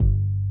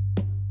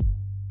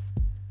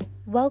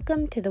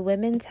Welcome to the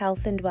Women's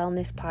Health and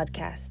Wellness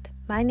Podcast.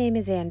 My name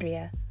is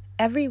Andrea.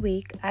 Every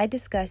week, I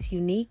discuss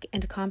unique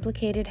and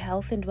complicated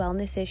health and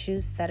wellness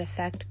issues that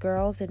affect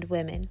girls and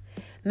women.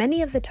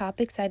 Many of the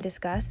topics I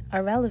discuss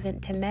are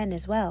relevant to men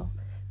as well.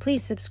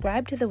 Please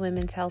subscribe to the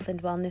Women's Health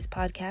and Wellness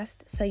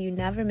Podcast so you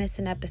never miss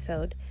an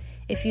episode.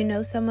 If you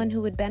know someone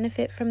who would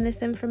benefit from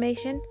this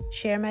information,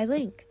 share my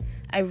link.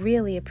 I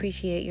really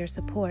appreciate your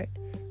support.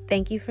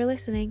 Thank you for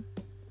listening.